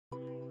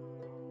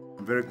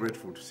I'm very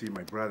grateful to see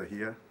my brother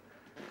here.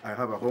 I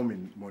have a home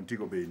in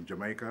Montego Bay in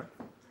Jamaica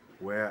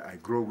where I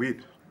grow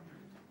weed.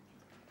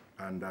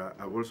 And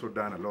I've also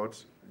done a lot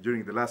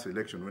during the last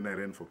election when I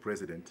ran for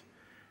president.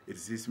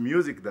 It's this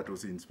music that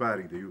was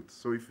inspiring the youth.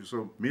 So if you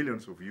saw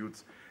millions of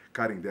youths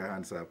carrying their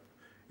hands up,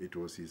 it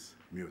was his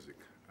music.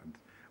 And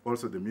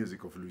also the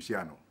music of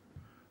Luciano.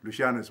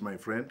 Luciano is my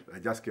friend. I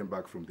just came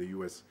back from the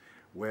US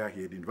where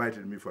he had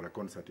invited me for a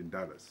concert in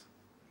Dallas.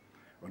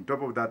 On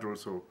top of that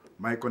also,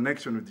 my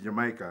connection with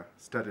Jamaica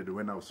started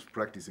when I was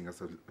practicing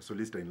as a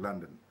solicitor in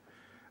London.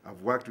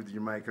 I've worked with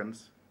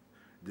Jamaicans,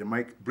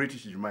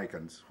 British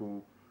Jamaicans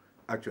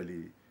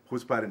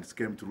whose parents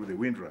came through the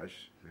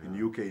Windrush in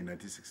UK in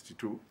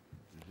 1962,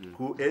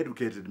 who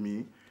educated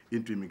me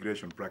into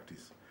immigration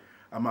practice.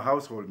 I'm a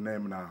household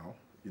name now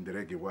in the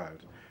reggae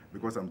world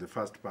because I'm the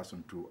first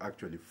person to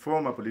actually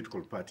form a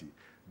political party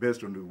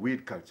based on the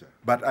weed culture.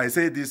 But I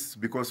say this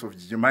because of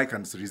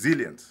Jamaicans'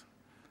 resilience.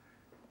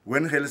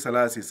 When Haile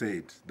Selassie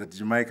said that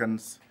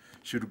Jamaicans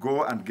should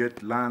go and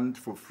get land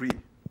for free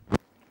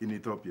in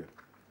Ethiopia,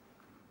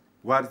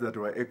 words that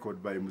were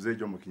echoed by Mzee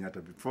Jomo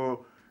Kenyatta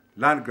before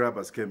land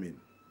grabbers came in,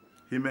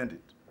 he meant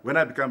it. When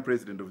I become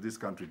president of this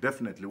country,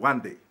 definitely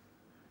one day,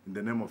 in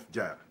the name of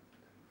Jah,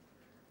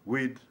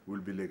 weed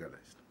will be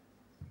legalized.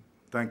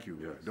 Thank you.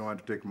 Yes. I don't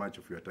want to take much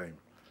of your time.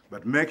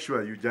 But make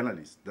sure, you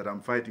journalists, that I'm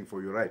fighting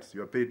for your rights.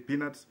 You are paid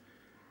peanuts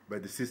by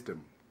the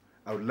system.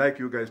 I would like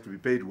you guys to be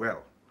paid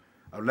well.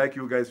 I would like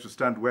you guys to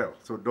stand well.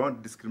 So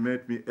don't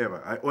discriminate me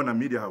ever. I own a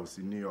media house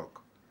in New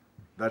York.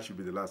 That should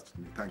be the last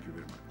to me. Thank you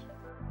very much.